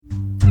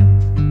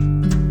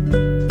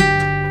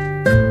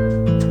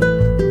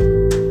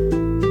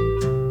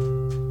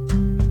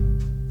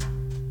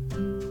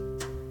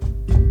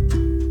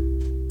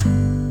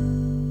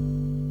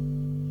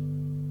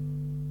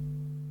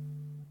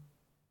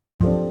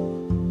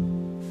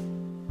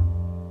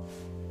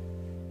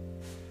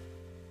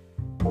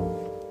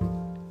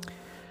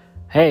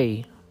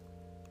Hey,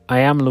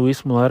 I am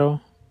Luis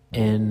Mileto,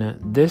 and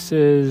this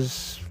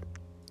is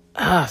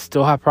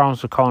still have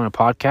problems with calling it a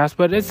podcast,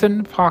 but it's a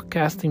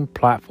podcasting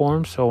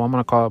platform, so I'm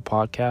gonna call it a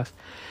podcast.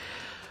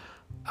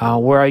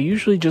 Where I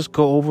usually just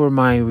go over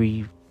my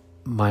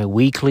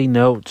weekly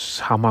notes,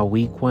 how my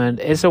week went.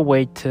 It's a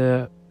way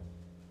to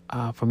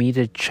for me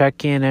to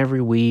check in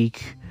every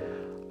week.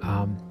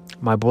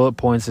 My bullet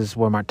points is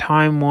where my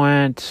time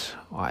went,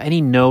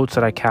 any notes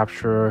that I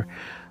capture.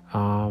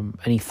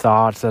 Any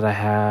thoughts that I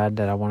had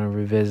that I want to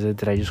revisit,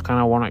 that I just kind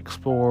of want to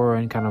explore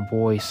and kind of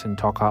voice and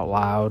talk out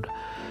loud.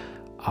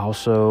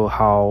 Also,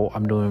 how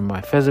I'm doing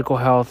my physical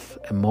health,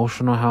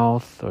 emotional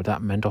health, or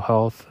that mental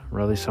health.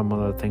 Really, some of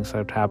the things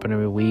that happen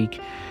every week.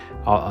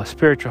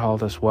 Spiritual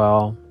health as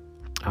well.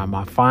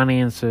 My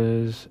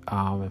finances,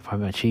 if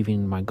I'm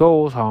achieving my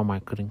goals, how am I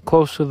getting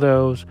close to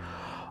those.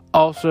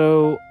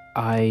 Also,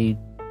 I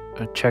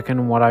check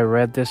in what I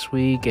read this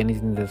week,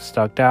 anything that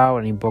stuck out,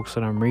 any books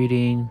that I'm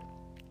reading.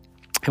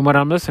 And what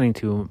I'm listening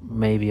to,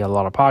 maybe a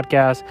lot of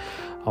podcasts,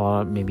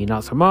 maybe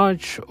not so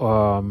much,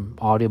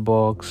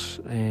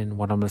 audiobooks, and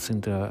what I'm listening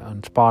to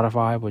on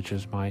Spotify, which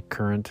is my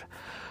current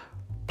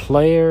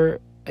player,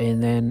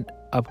 and then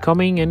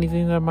upcoming,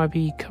 anything that might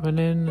be coming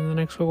in the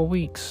next couple of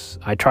weeks.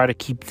 I try to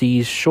keep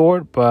these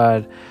short,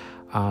 but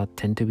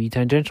tend to be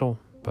tangential.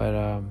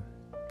 But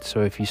so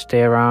if you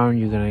stay around,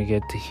 you're going to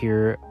get to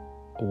hear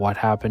what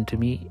happened to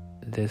me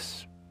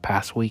this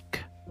past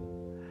week.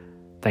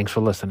 Thanks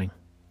for listening.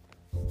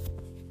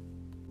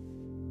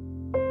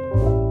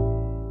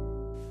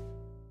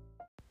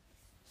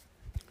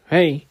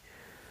 Hey,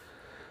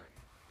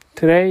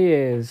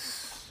 today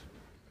is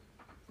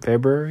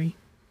February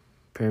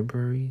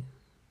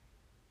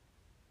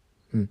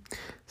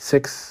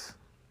 6th,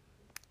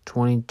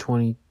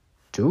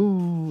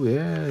 2022.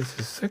 Yeah, it's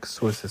the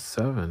 6th or it's the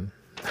 7th?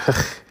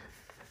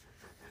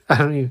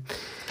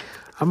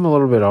 I'm a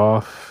little bit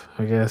off,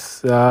 I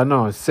guess.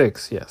 No, it's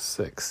 6. Yes,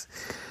 6.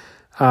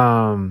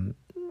 And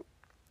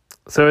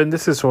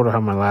this is sort of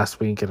how my last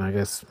week and I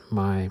guess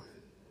my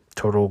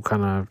total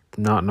kind of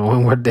not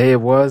knowing what day it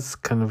was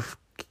kind of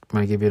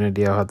might give you an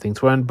idea of how things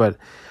went, but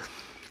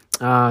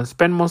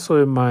spent most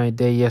of my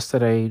day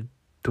yesterday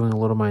doing a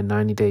little of my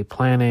 90-day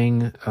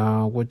planning,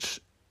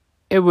 which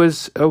it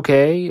was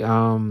okay.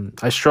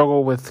 I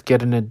struggle with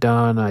getting it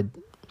done.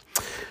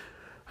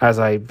 As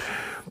I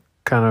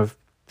kind of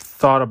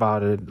thought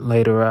about it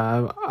later,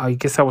 I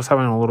guess I was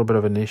having a little bit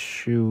of an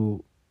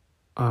issue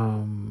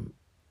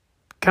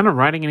kind of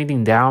writing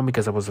anything down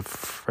because I was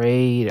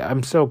afraid.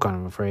 I'm still kind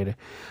of afraid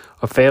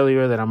of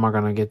failure, that I'm not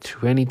going to get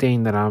to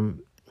anything, that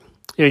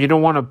you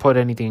don't want to put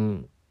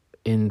anything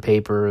in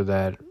paper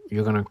that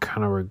you're going to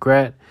kind of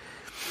regret.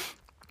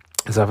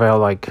 Because I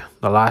felt like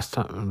the last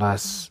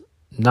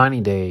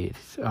 90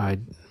 days, I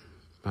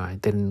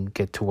didn't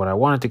get to what I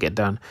wanted to get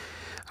done.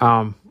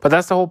 But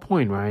that's the whole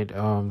point, right?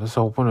 That's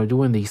the whole point of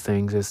doing these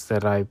things, is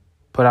that I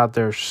put out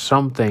there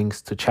some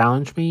things to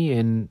challenge me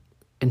and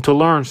to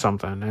learn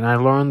something. And I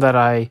learned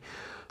that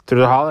through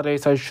the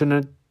holidays, I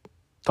shouldn't have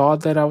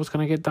thought that I was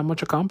going to get that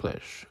much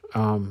accomplished.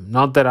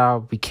 Not that I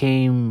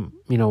became,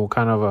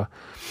 kind of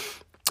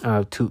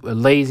too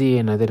lazy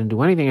and I didn't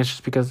do anything. It's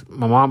just because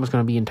my mom was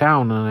going to be in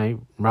town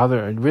and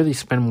I'd really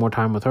spend more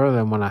time with her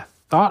than when I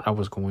thought I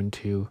was going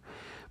to.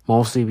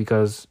 Mostly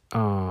because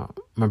my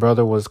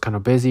brother was kind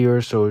of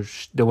busier, so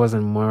there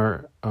wasn't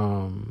more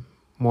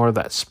of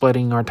that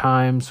splitting our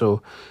time.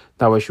 So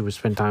that way she would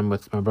spend time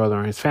with my brother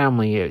and his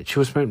family. She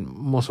would spend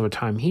most of her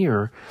time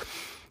here.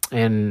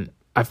 And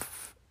I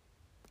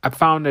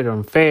found it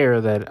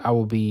unfair that I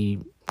would be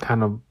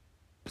kind of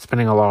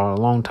spending a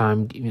long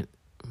time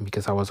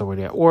because I was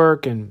already at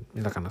work and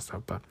that kind of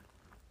stuff. But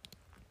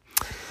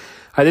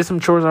I did some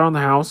chores around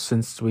the house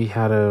since we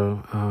had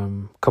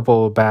a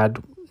couple of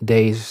bad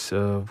days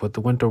with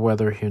the winter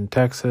weather here in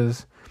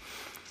Texas.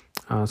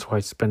 So I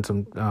spent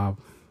some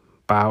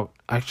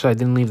actually I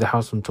didn't leave the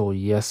house until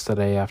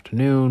yesterday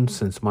afternoon,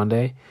 since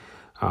Monday.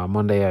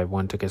 Monday I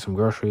went to get some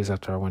groceries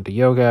after I went to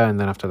yoga, and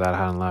then after that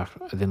I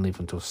didn't leave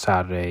until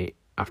Saturday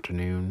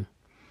afternoon.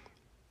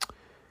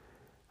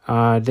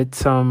 I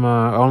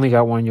only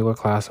got one yoga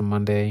class on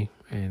Monday,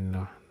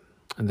 and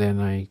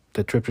then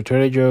the trip to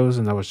Trader Joe's,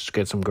 and I was just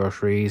get some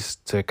groceries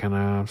to kind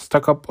of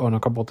stock up on a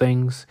couple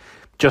things,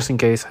 just in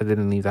case I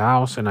didn't leave the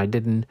house. And I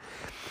didn't.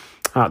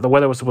 The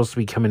weather was supposed to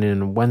be coming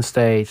in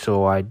Wednesday,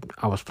 so I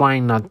was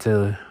planning not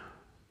to.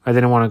 I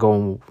didn't want to go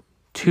on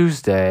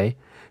Tuesday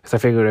because I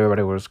figured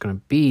everybody was going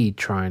to be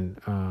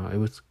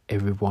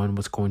everyone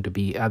was going to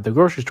be at the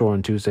grocery store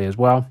on Tuesday as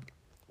well.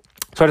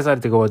 So I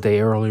decided to go a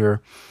day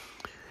earlier.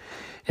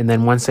 And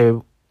then Wednesday,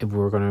 we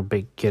were going to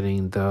be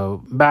getting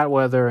the bad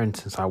weather. And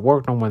since I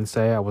worked on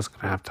Wednesday, I was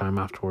going to have time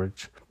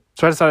afterwards.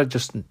 So I decided to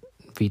just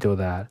veto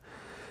that,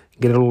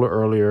 get it a little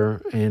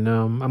earlier. And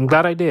I'm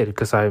glad I did,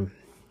 because I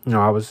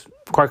was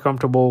quite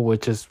comfortable,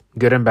 which is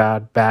good and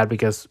bad. Bad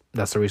because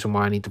that's the reason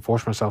why I need to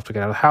force myself to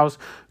get out of the house.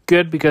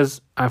 Good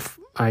because I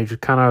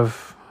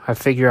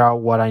figure out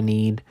what I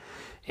need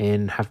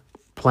and have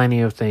plenty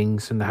of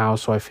things in the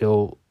house. So I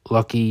feel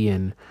lucky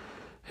and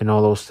and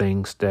all those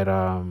things that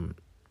I'm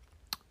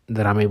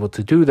able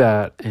to do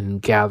that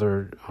and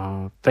gather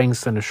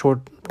things in a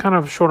short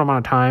amount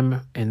of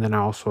time. And then I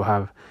also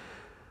have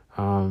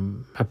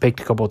I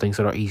picked a couple of things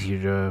that are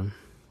easier to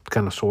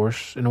kind of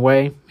source in a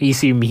way.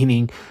 Easy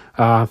meaning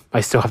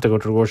I still have to go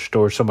to the grocery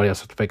store. Somebody else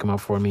has to pick them up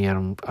for me. I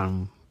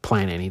don't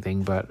plan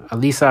anything, but at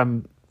least I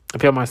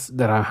feel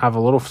that I have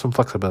some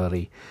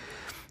flexibility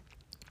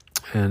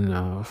and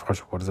as far as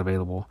what is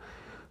available.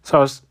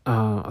 So as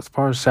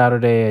far as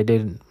Saturday,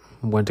 I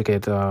went to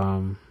get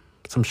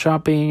some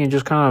shopping and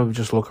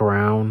just look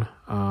around,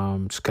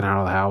 just get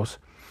out of the house.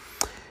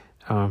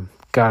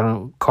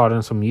 Got caught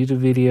in some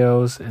YouTube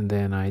videos, and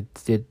then I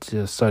did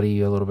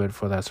study a little bit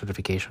for that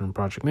certification in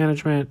project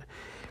management.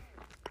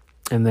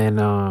 And then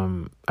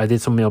I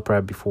did some meal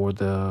prep before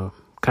the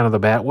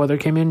bad weather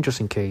came in,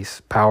 just in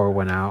case power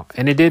went out.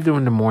 And it did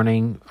during the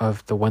morning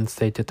of the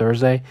Wednesday to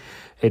Thursday.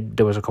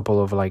 There was a couple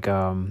of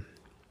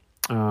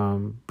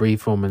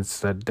brief moments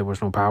that there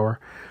was no power.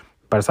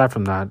 But aside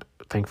from that,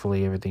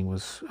 thankfully everything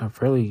was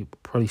fairly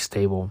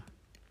stable,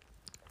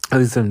 at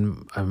least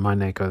in my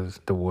neck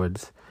of the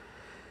woods.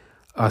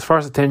 As far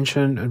as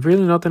attention,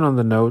 really nothing on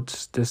the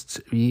notes this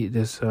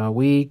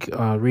week.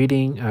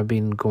 Reading, I've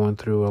been going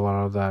through a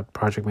lot of that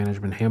project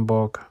management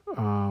handbook.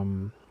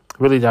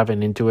 Really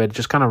diving into it,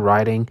 just kind of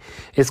writing.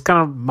 It's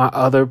kind of my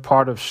other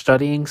part of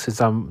studying,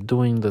 since I'm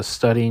doing the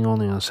studying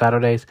only on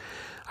Saturdays.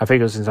 I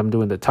figure since I'm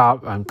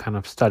kind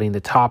of studying the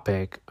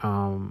topic.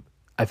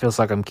 I feels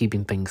like I'm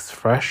keeping things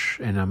fresh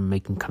and I'm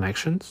making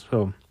connections.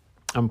 So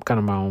I'm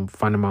kind of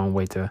finding my own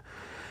way to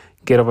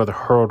get over the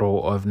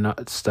hurdle of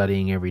not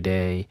studying every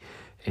day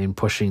and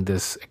pushing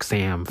this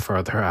exam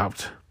further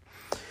out.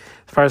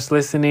 As far as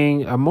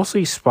listening,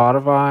 mostly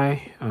Spotify,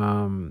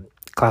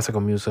 classical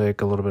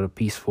music, a little bit of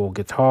peaceful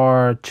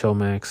guitar, chill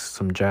mix,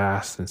 some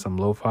jazz, and some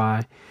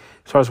lo-fi.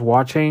 As far as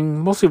watching,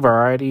 mostly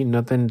variety,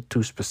 nothing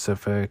too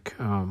specific.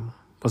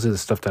 Mostly the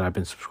stuff that I've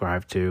been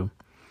subscribed to.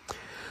 As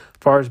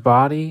far as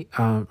body,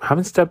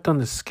 haven't stepped on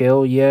the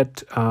scale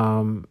yet.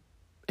 And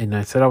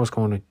I said I was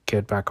going to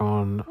get back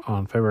on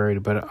February,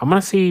 but I'm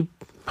going to see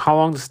how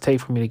long does it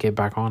take for me to get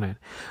back on it.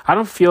 I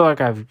don't feel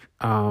like I've,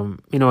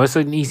 it's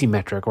an easy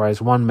metric, right?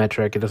 It's one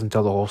metric. It doesn't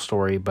tell the whole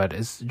story, but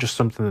it's just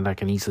something that I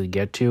can easily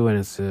get to, and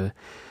it's a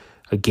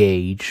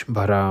gauge.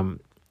 But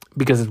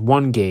because it's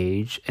one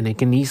gauge, and it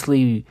can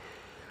easily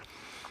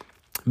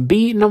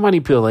be not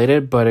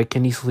manipulated, but it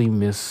can easily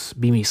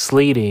be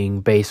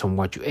misleading based on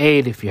what you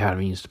ate, if you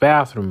haven't used the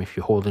bathroom, if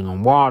you're holding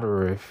on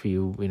water, if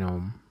you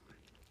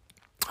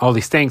all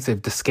these things,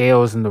 if the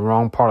scale is in the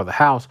wrong part of the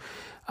house.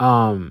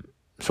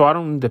 So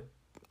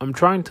I'm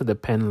trying to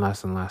depend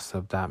less and less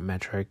of that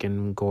metric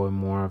and going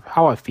more of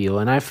how I feel.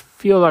 And I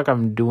feel like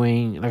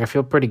I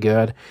feel pretty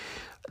good.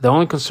 The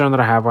only concern that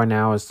I have right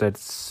now is that,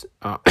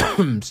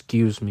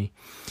 excuse me,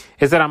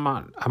 is that I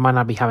might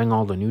not be having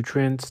all the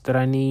nutrients that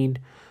I need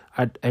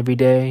every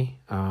day.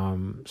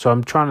 So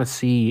I'm trying to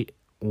see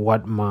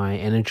what my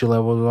energy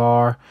levels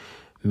are,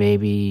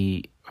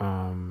 maybe,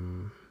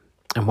 and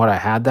what I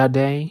had that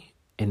day,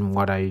 and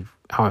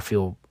how I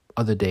feel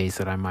other days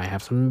that I might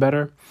have something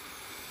better.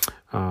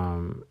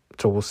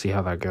 So we'll see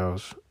how that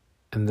goes.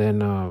 And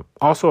then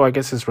also, I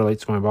guess this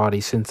relates to my body,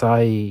 since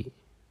I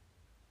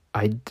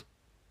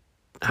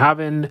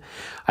didn't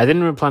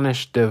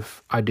replenish the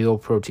ideal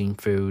protein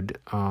food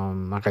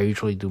like I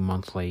usually do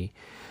monthly.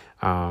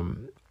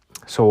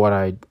 So what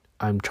I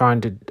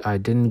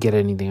didn't get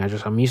anything.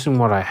 I'm using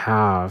what I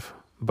have,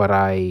 but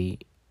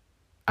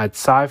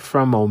aside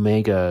from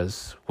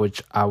omegas,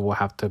 which I will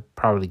have to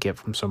probably get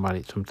from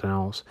something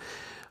else,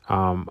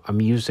 I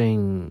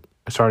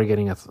started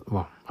getting I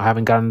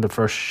haven't gotten the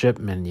first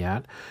shipment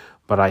yet,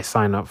 but I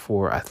signed up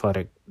for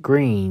Athletic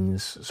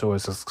Greens, so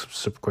it's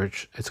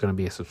subscription. It's going to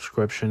be a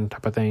subscription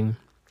type of thing.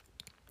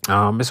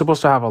 It's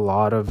supposed to have a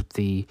lot of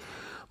the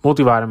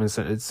multivitamins.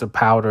 It's a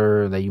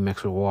powder that you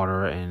mix with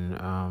water, and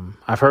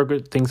I've heard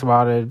good things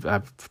about it.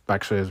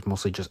 It's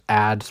mostly just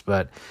ads,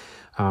 but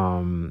a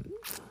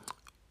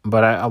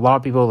lot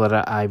of people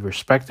that I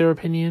respect their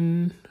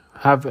opinion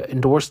have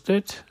endorsed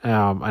it,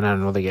 and I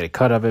know they get a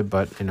cut of it,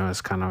 but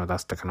that's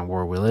the kind of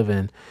world we live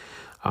in.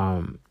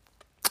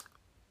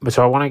 But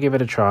so I want to give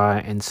it a try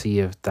and see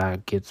if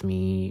that gets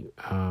me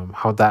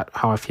how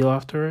I feel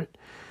after it,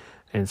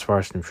 and as far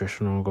as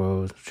nutrition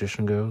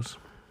goes.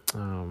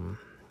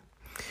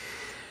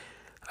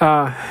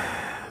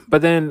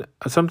 But then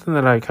something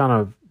that I kind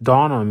of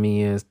dawned on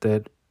me is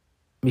that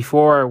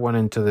before I went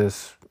into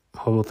this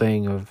whole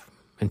thing of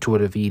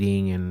intuitive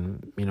eating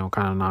and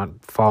kind of not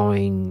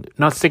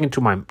sticking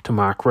to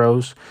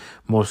macros,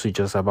 mostly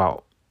just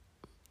about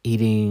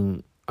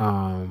eating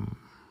kind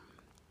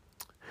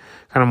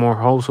of more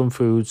wholesome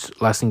foods,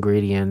 less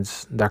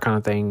ingredients, that kind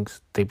of things.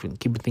 They've been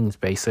keeping things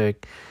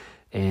basic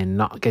and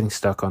not getting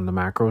stuck on the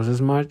macros as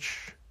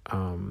much.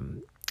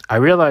 I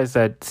realized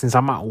that since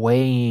I'm not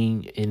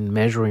weighing and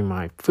measuring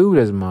my food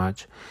as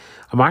much,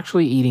 I'm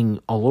actually eating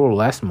a little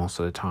less most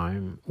of the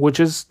time, which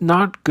is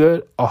not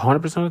good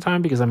 100% of the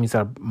time, because that means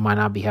that I might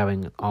not be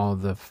having all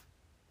the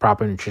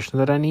proper nutrition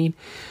that I need.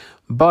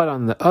 But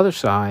on the other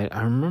side,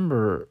 I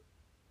remember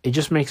it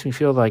just makes me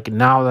feel like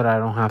now that I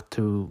don't have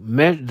to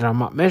measure, that I'm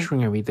not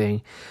measuring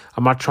everything,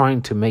 I'm not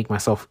trying to make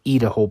myself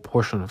eat a whole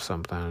portion of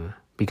something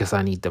because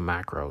I need the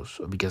macros,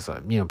 or because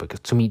because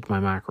to meet my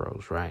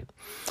macros, right?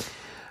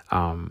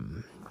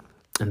 And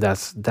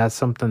that's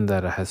something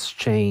that has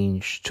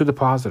changed to the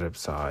positive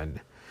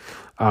side.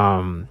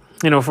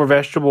 For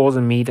vegetables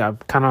and meat, I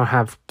kind of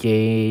have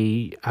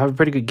a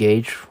pretty good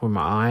gauge with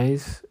my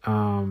eyes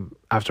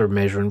after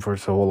measuring for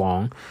so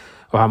long,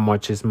 or how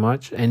much is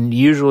much. And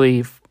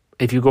usually,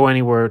 if you go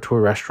anywhere to a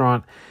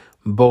restaurant,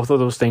 both of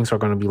those things are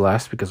going to be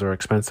less because they're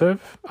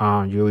expensive.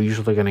 You're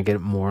usually going to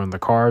get more on the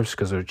carbs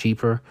because they're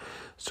cheaper.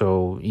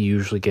 So you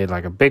usually get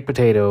like a big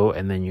potato,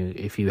 and then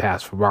if you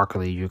ask for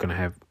broccoli, you're going to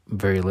have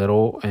very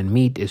little. And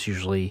meat is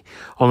usually,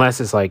 unless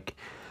it's like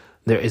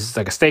there is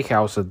like a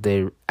steakhouse that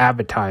they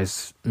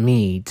advertise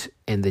meat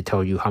and they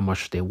tell you how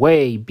much they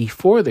weigh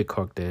before they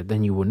cooked it,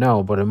 then you would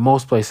know. But in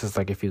most places,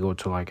 like if you go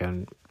to like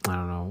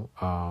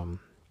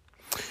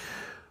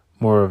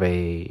more of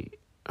a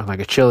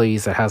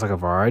Chili's that has like a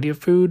variety of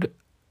food,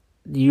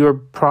 you're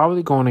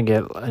probably going to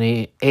get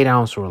an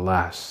 8-ounce or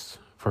less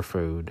for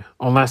food,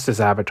 unless it's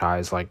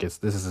advertised like this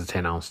is a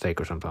 10-ounce steak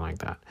or something like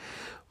that.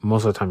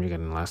 Most of the time you're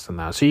getting less than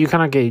that. So you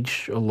kind of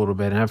gauge a little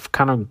bit, and I've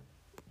kind of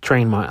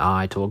trained my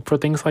eye to look for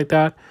things like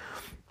that.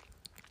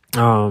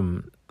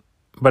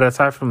 But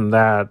aside from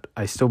that,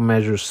 I still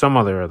measure some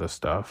other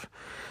stuff.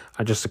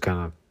 I just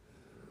kind of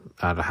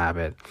out of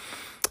habit.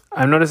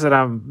 I've noticed that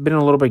I've been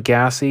a little bit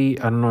gassy.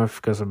 I don't know if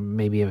because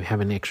maybe I'm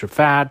having extra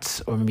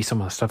fats, or maybe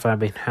some of the stuff that I've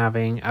been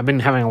having. I've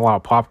been having a lot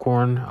of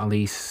popcorn, at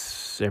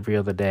least every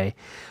other day.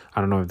 I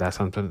don't know if that has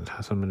something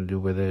to do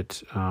with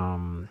it.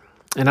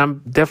 And I'm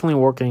definitely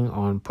working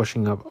on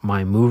pushing up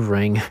my move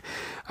ring.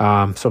 So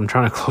I'm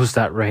trying to close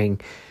that ring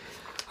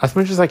as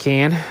much as I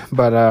can.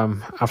 But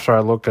after I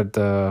looked at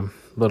the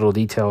little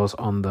details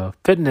on the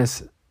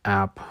fitness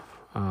app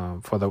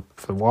for the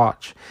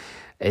watch,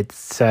 it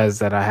says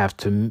that I have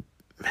to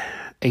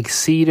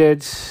exceed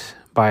it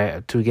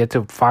to get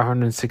to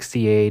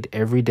 568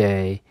 every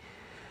day,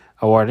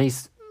 or at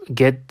least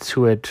get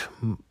to it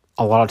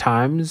a lot of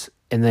times,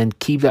 and then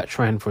keep that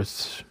trend for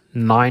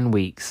 9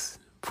 weeks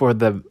for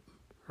the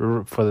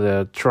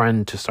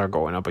trend to start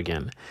going up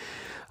again.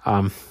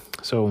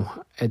 So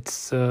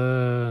it's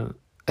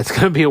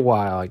gonna be a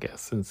while, I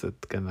guess, since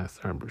it's gonna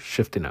start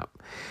shifting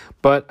up.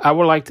 But I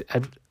would like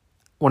to.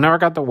 Whenever I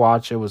got the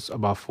watch, it was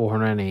about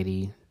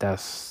 480.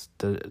 That's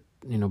the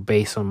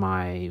based on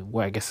my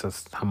I guess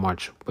that's how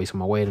much based on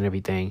my weight and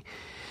everything.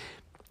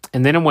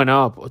 And then it went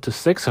up to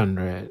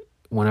 600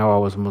 when I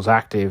was most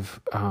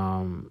active.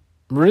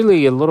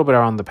 Really a little bit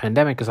around the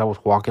pandemic because I was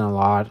walking a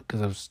lot because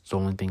that was the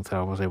only things that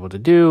I was able to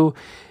do,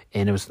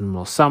 and it was in the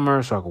middle of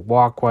summer, so I could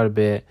walk quite a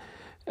bit.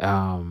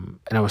 And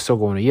I was still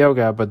going to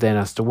yoga, but then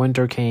as the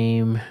winter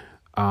came,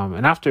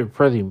 and after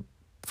pretty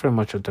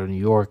much after New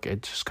York,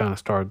 it just kind of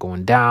started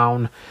going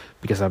down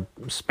because I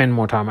spend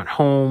more time at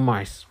home.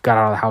 I got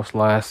out of the house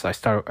less. I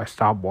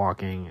stopped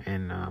walking,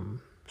 and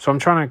so I'm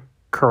trying to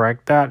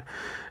correct that.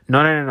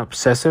 Not in an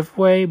obsessive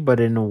way, but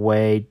in a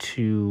way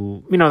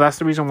to, that's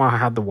the reason why I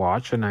had the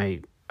watch, and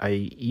I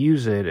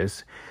use it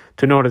is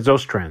to notice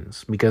those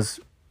trends because,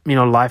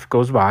 life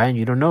goes by and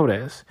you don't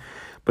notice,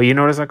 but you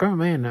notice like, oh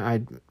man,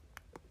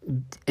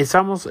 it's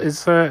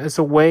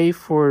a way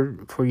for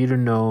you to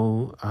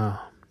know,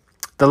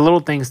 the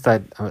little things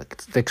that,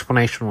 the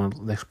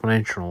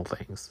exponential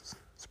things.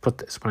 Let's put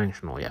the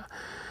exponential, yeah.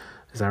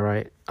 Is that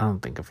right? I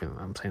don't think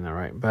I'm saying that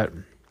right, but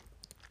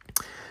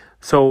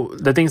so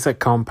the things that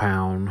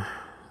compound,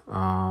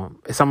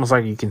 it's almost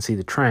like you can see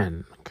the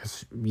trend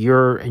because in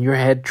your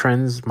head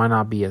trends might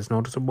not be as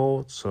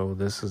noticeable. So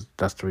that's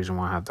the reason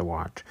why I have to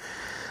watch.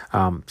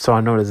 So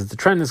I noticed that the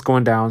trend is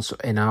going down. So,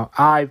 and now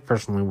I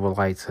personally would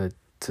like to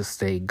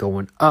stay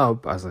going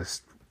up as I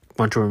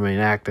want to remain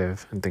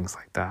active and things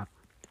like that.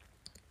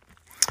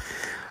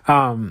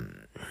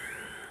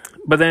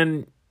 But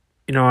then,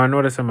 I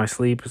noticed that my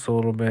sleep is a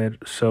little bit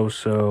so.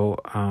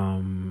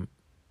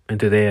 And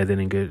today I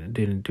didn't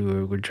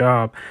do a good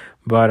job,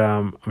 but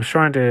I'm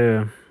trying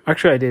to.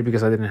 Actually, I did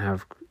because I didn't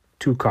have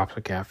 2 cups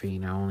of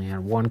caffeine. I only had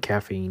 1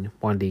 caffeine,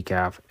 1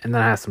 decaf, and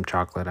then I had some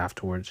chocolate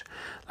afterwards.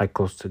 Like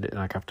after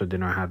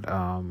dinner, I had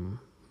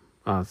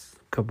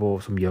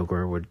some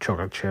yogurt with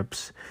chocolate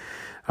chips.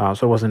 So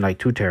it wasn't like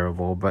too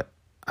terrible, but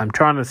I'm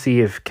trying to see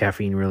if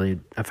caffeine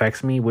really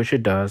affects me, which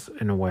it does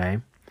in a way.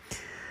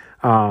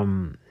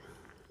 But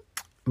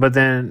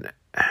then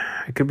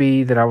it could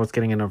be that I was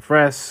getting enough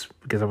rest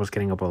because I was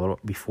getting up a little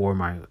before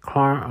my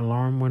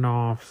alarm went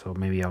off. So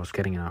maybe I was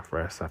getting enough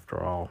rest after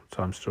all.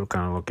 So I'm still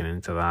kind of looking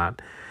into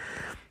that.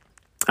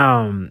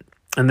 And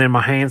then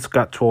my hands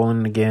got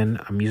swollen again.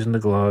 I'm using the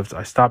gloves.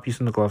 I stopped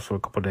using the gloves for a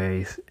couple of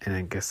days, and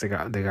I guess they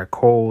got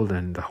cold,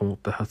 and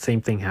the same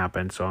thing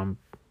happened. So I'm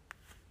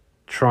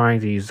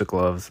trying to use the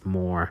gloves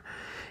more,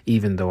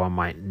 even though I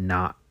might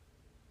not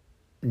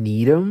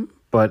need them.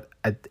 But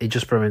it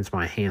just prevents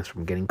my hands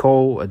from getting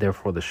cold, and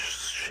therefore the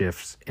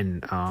shifts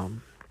in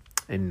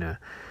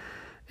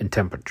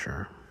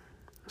temperature.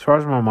 as far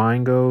as my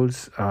mind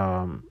goes,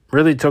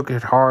 really took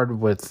it hard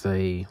with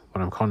what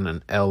I'm calling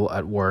an L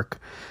at work.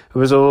 It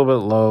was a little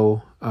bit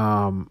low.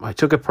 I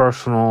took it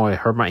personal. It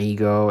hurt my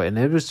ego, and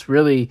it was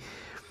really.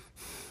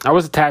 I'm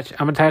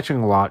attaching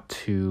a lot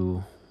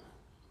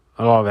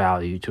of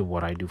value to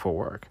what I do for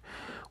work.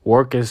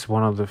 Work is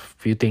one of the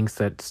few things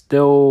that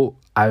still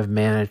I've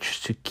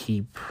managed to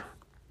keep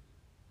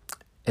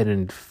at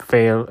an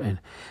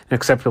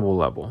acceptable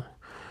level.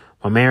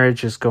 My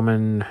marriage is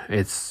coming.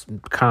 It's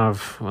kind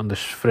of on the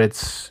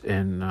fritz,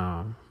 and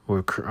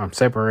I'm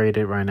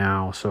separated right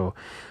now, so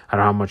I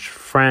don't have much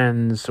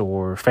friends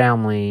or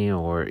family,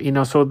 or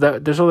so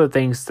there's other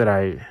things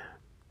that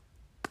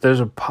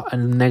there's a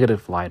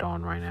negative light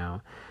on right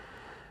now.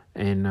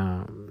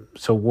 And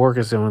so work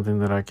is the only thing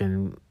that I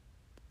can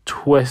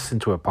twist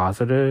into a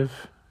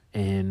positive.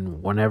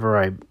 And whenever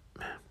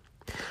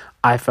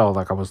I felt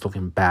like I was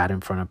looking bad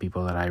in front of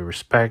people that I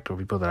respect or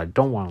people that I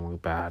don't want to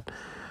look bad,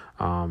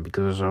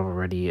 because there's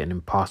already an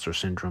imposter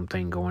syndrome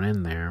thing going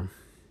in there.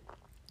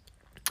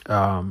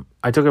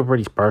 I took it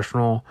pretty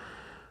personal,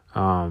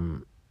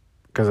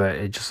 because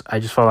I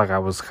just felt like I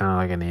was kind of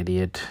like an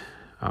idiot.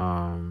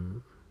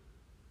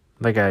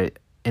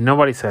 And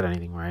nobody said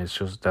anything, right? It's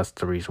just, that's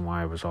the reason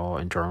why it was all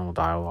internal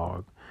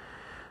dialogue.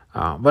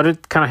 But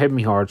it kind of hit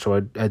me hard, so I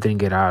didn't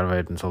get out of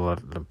it until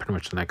pretty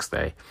much the next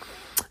day.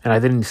 And I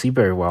didn't sleep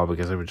very well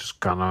because it was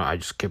just I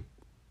just kept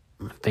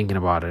thinking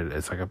about it.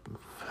 It's like a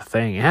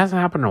thing. It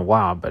hasn't happened in a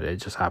while, but it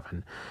just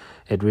happened.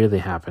 It really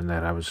happened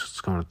that I was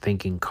just kind of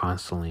thinking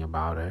constantly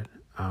about it.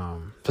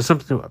 So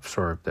something to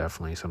absorb,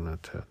 definitely something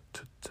to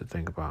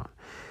think about.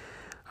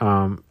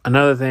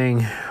 Another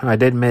thing, I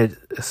did make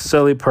a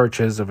silly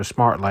purchase of a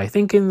smart light,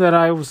 thinking that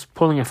I was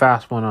pulling a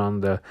fast one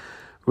on the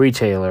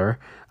retailer.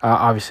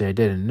 Obviously I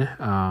didn't.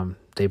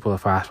 They pulled a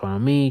fast one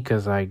on me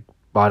because I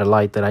bought a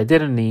light that I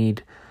didn't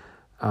need,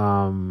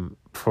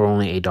 for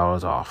only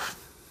 $8 off.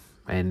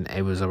 And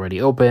it was already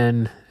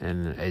open,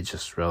 and it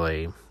just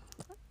really,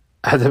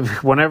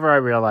 whenever I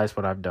realized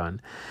what I've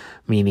done,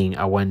 meaning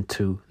I went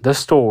to the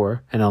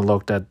store and I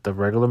looked at the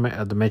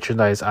the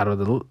merchandise out of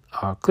the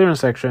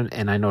clearance section,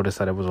 and I noticed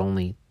that it was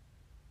only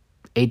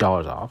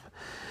 $8 off.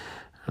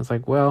 I was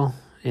like, well,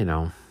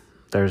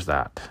 there's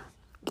that.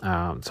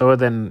 So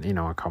then,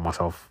 I called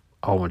myself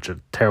a whole bunch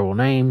of terrible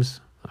names,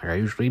 like I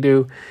usually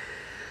do.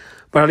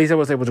 But at least I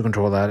was able to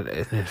control that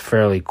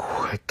fairly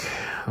quickly.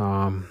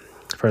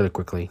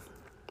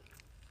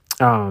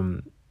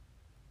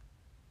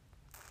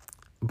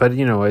 But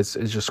it's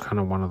just kind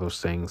of one of those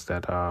things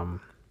that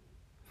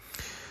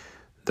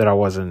that I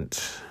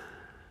wasn't.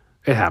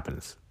 It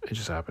happens. It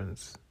just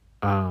happens.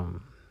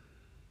 And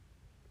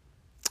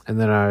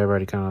then I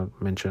already kind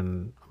of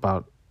mentioned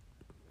about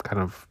kind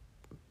of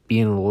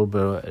being a little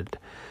bit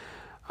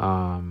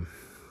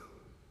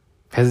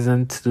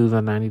hesitant to do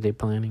the 90-day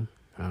planning.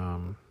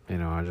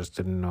 I just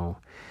didn't know.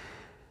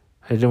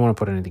 I didn't want to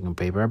put anything on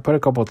paper. I put a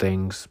couple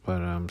things,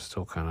 but I'm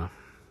still kind of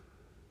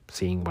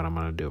seeing what I'm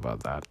going to do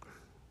about that.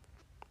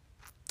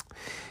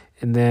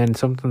 And then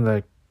something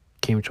that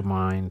came to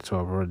mind, so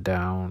I wrote it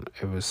down.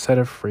 It was set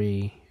it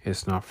free.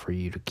 It's not for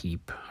you to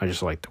keep. I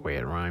just like the way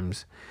it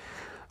rhymes.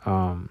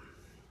 And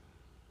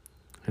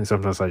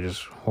sometimes I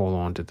just hold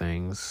on to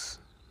things,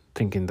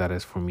 thinking that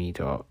it's for me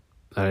that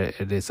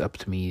it is up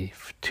to me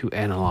to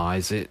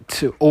analyze it,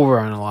 to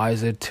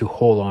overanalyze it, to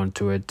hold on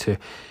to it, to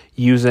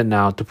use it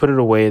now, to put it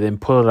away, then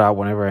pull it out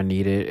whenever I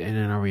need it. And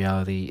in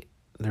reality,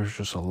 there's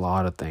just a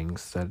lot of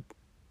things that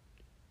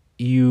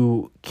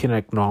you can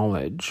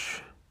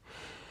acknowledge.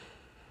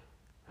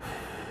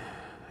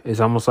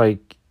 It's almost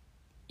like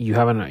you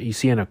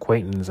see an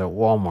acquaintance at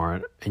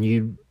Walmart, and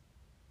you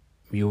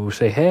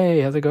say,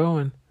 "Hey, how's it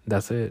going?"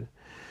 That's it.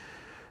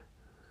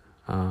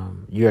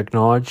 You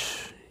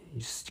acknowledge, you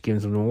just give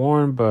them something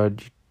warm,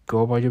 but you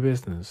go about your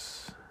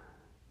business.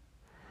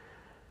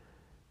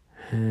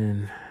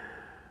 And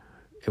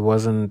it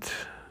wasn't,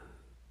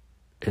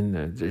 and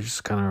it's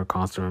just kind of a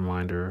constant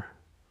reminder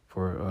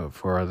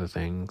for other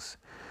things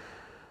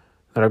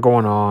that are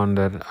going on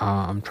that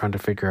I'm trying to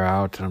figure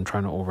out, and I'm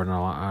trying to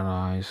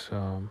overanalyze.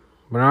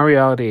 But in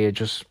reality,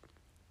 it's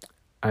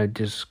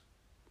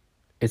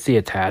the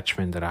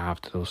attachment that I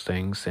have to those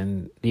things,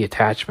 and the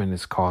attachment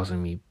is caused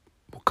me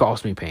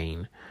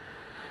pain.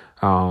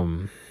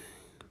 And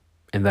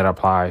that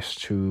applies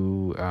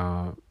to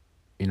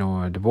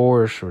a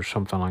divorce or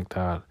something like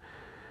that.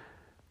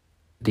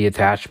 The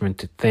attachment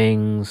to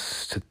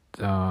things,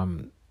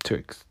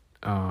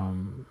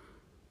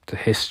 to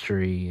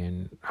history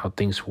and how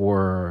things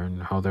were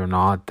and how they're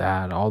not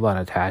that. All that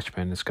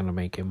attachment is going to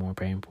make it more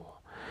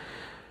painful.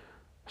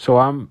 So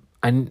I'm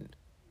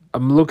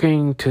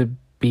looking to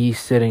be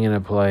sitting in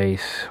a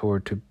place, or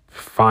to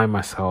find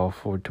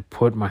myself, or to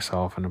put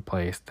myself in a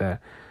place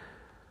that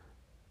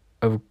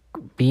of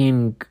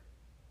being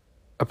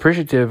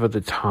appreciative of the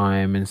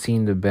time and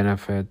seeing the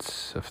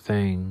benefits of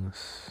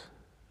things,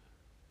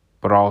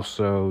 but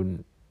also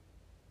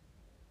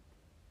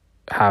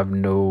have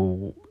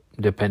no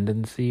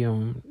dependency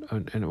on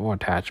or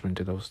attachment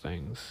to those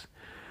things.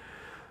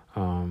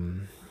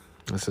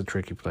 It's a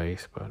tricky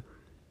place, but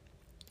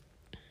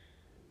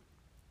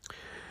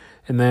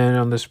And then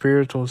on the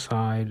spiritual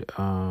side,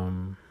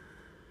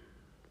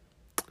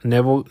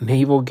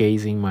 navel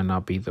gazing might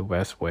not be the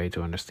best way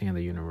to understand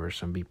the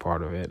universe and be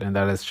part of it. And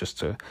that is just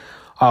to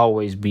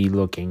always be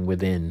looking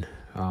within,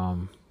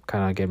 kind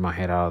of get my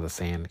head out of the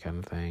sand kind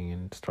of thing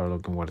and start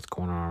looking what is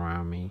going on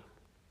around me.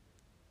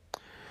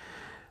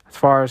 As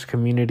far as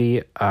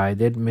community, I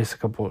did miss a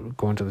couple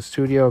going to the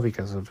studio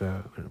because of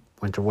the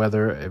winter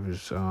weather. It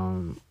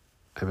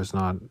was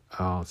not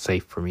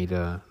safe for me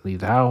to leave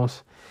the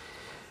house.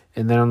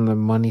 And then on the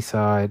money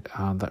side,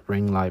 that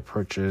ring light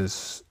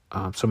purchase,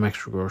 some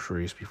extra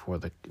groceries before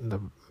the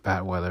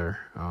bad weather,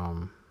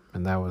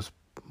 and that was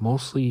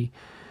mostly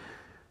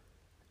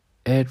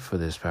it for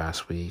this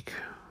past week.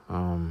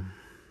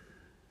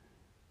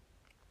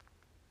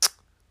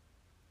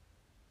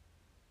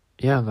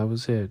 Yeah, that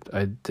was it.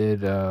 I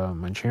did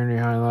my January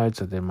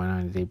highlights. I did my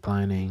 90-day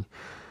planning.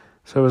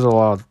 So there was a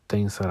lot of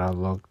things that I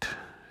looked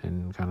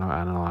and kind of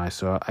analyzed.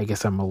 So I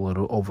guess I'm a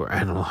little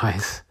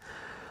overanalyzed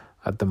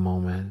at the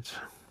moment.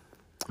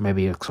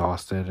 Maybe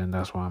exhausted, and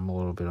that's why I'm a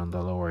little bit on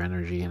the lower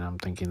energy. And I'm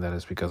thinking that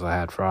it's because I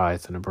had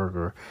fries and a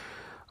burger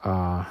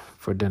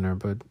for dinner.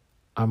 But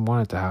I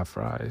wanted to have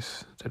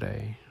fries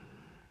today.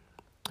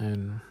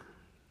 And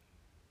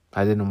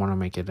I didn't want to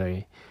make it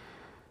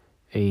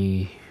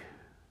a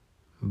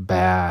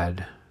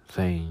bad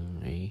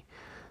thing, a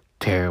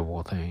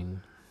terrible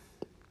thing.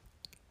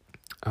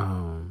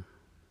 Because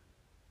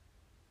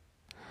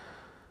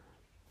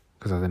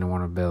I didn't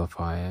want to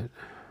vilify it.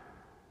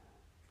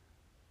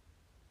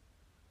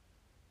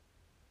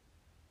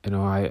 You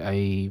know,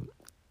 I'm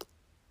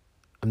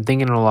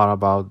thinking a lot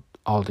about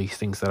all these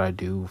things that I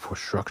do for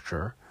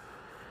structure.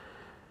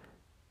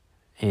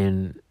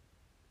 And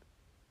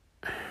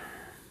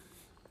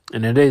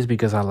it is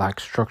because I lack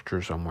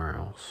structure somewhere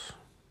else.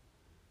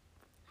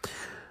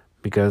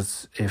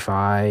 Because if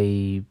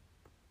I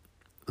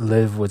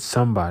live with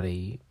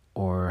somebody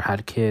or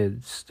had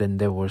kids, then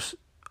there was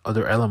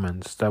other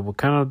elements that would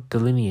kind of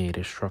delineate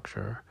a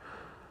structure.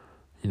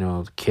 You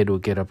know, the kid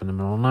would get up in the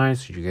middle of the night,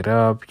 so you get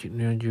up,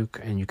 you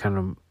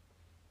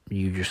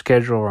your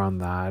schedule around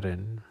that,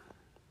 and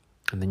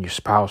then your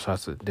spouse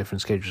has a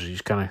different schedule.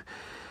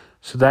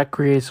 So that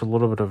creates a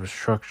little bit of a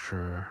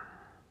structure.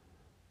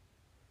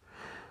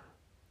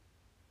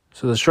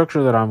 So the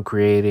structure that I'm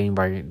creating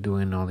by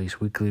doing all these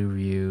weekly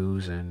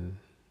reviews and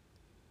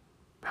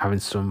having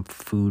some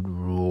food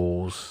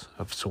rules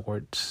of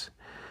sorts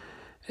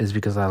is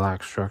because I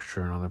lack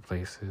structure in other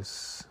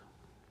places.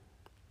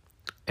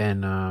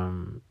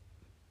 And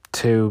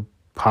to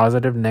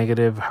positive,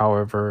 negative,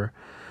 however,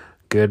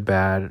 good,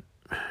 bad,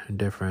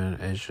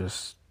 different, it's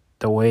just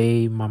the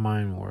way my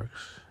mind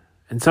works.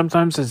 And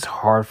sometimes it's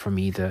hard for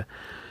me to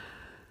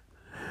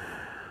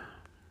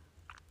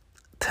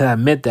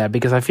admit that,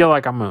 because I feel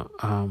like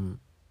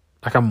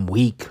I'm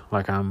weak,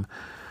 like I'm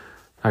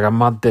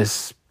not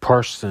this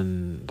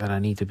person that I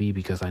need to be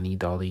because I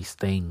need all these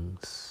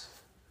things.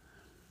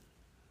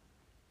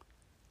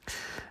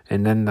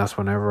 And then that's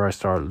whenever I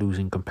start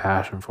losing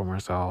compassion for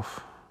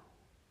myself.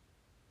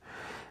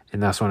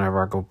 And that's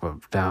whenever I go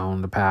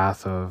down the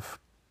path of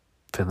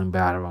feeling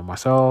bad about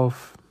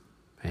myself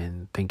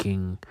and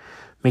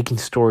making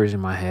stories in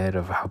my head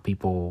of how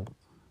people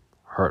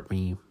hurt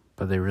me,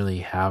 but they really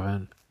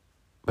haven't.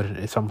 But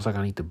it's almost like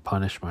I need to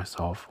punish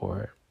myself for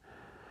it.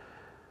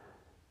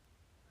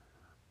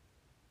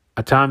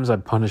 At times I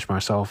punish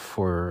myself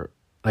for,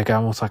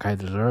 almost like I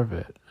deserve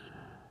it.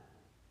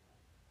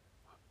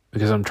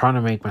 Because I'm trying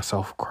to make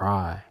myself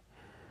cry.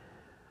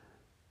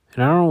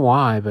 And I don't know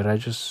why, but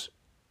it's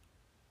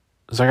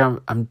like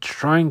I'm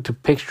trying to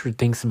picture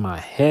things in my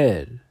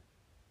head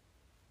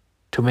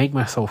to make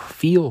myself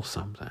feel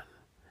something.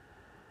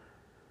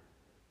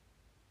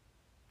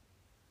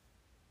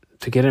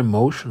 To get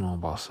emotional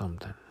about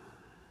something.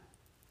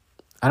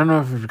 I don't know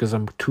if it's because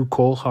I'm too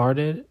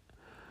cold-hearted,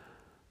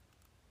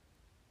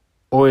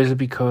 or is it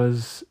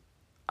because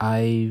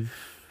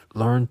I've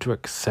learned to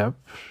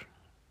accept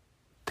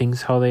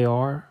things how they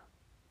are,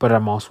 but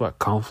I'm also at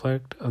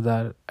conflict of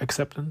that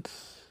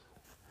acceptance.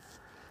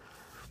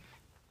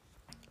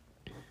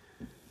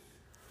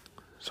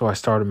 So I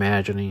start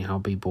imagining how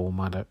people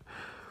might have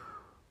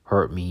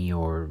hurt me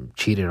or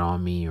cheated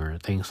on me or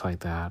things like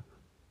that.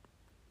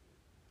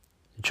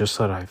 Just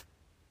so that I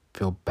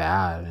feel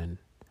bad and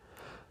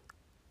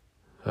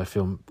I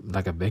feel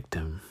like a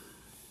victim.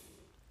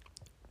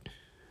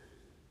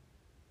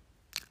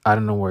 I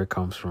don't know where it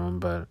comes from,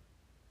 but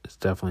it's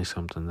definitely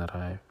something that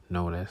I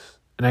noticed.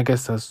 And I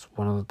guess that's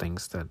one of the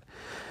things that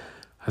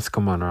has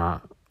come on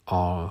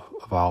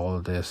all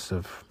of this,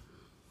 of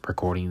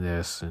recording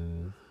this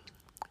and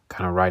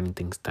kind of writing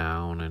things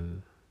down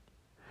and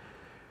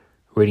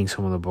reading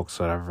some of the books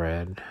that I've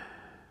read,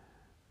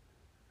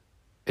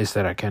 is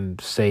that I can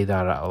say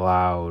that out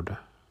loud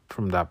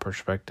from that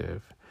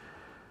perspective.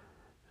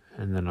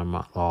 And then I'm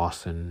not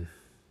lost in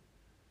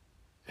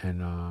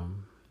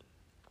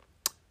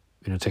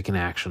taking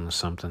action on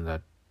something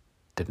that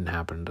didn't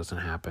happen, doesn't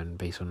happen,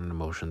 based on an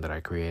emotion that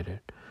I created.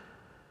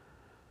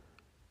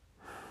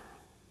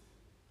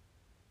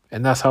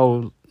 And that's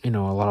how, a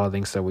lot of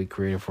things that we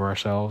created for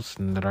ourselves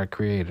and that I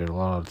created, a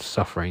lot of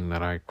suffering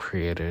that I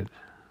created.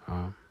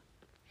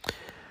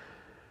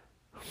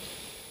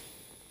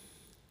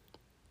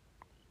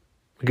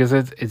 Because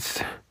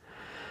it's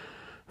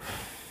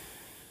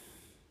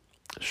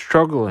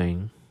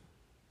struggling.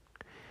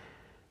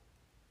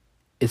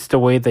 It's the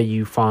way that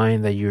you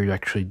find that you're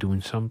actually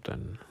doing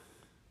something.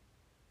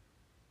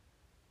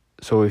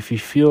 So if you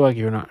feel like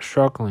you're not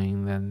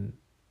struggling, then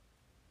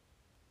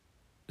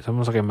it's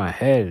almost like in my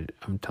head,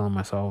 I'm telling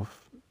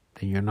myself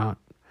that you're not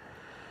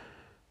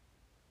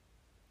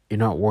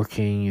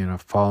working, you're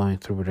not following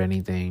through with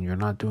anything, you're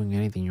not doing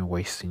anything, you're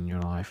wasting your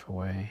life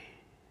away.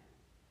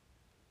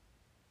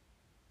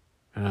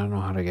 And I don't know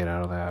how to get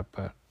out of that,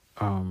 but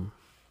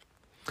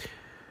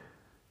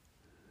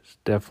it's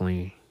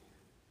definitely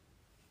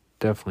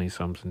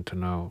something to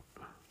note,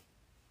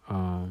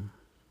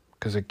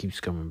 because it keeps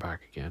coming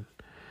back again.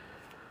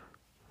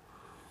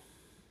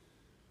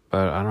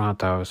 But I don't have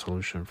to have a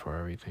solution for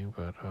everything,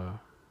 but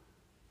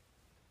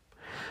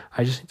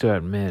I just need to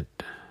admit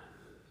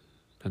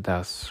that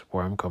that's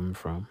where I'm coming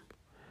from.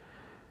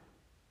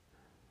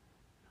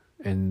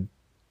 And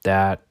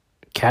that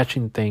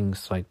catching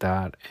things like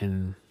that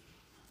and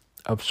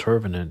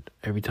observing it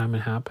every time it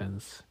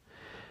happens,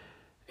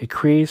 it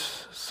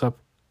creates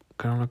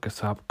kind of like a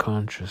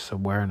subconscious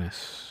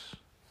awareness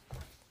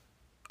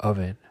of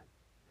it.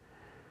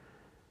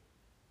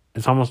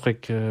 It's almost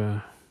like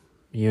you're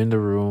in the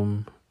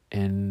room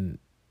and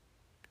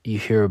you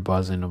hear a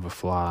buzzing of a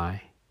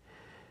fly.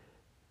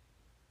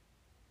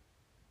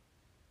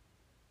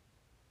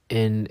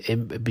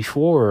 And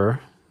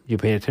before you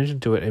paid attention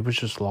to it, it was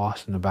just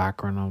lost in the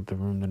background of the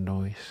room, the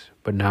noise.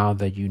 But now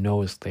that you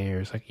know it's there,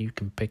 it's like you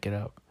can pick it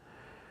up.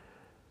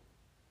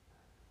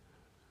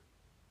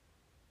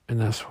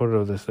 And that's sort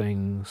of the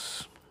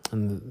things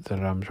that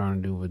I'm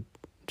trying to do with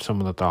some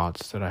of the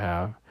thoughts that I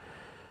have.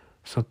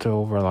 It's not to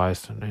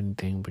overanalyze on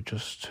anything, but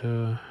just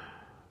to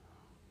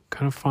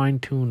kind of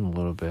fine-tune a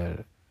little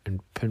bit and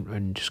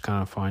just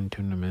kind of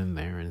fine-tune them in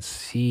there and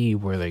see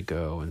where they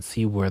go and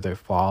see where they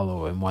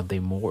follow and what they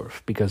morph,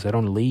 because they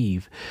don't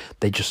leave.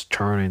 They just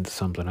turn into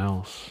something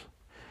else.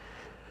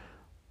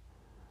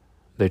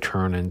 They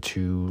turn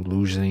into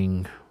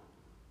losing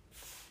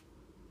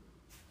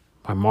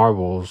my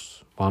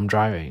marbles while I'm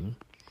driving.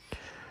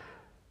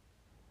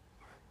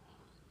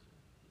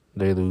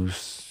 They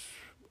lose,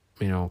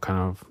 kind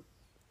of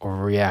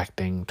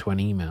overreacting to an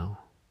email.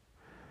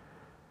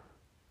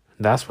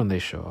 That's when they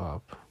show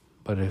up.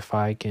 But if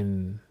I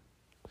can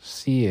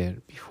see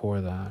it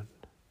before that,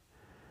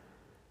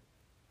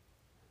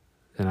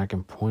 then I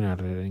can point at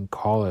it and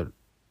call it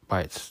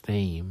by its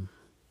name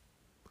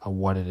of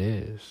what it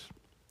is.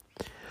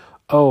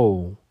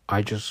 Oh,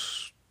 I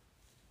just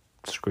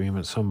scream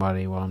at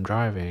somebody while I'm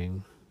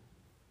driving.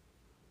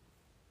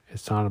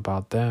 It's not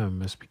about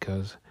them. It's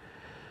because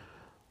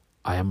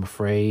I am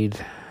afraid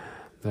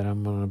that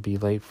I'm going to be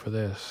late for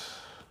this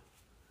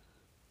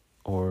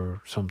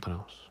or something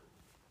else.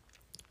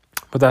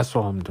 But that's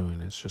all I'm doing.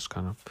 It's just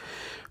kind of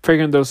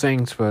figuring those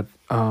things. But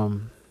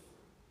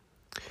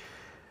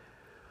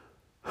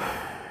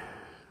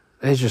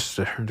it's just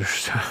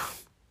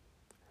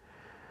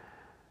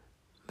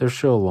there's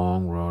still a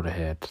long road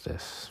ahead to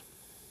this.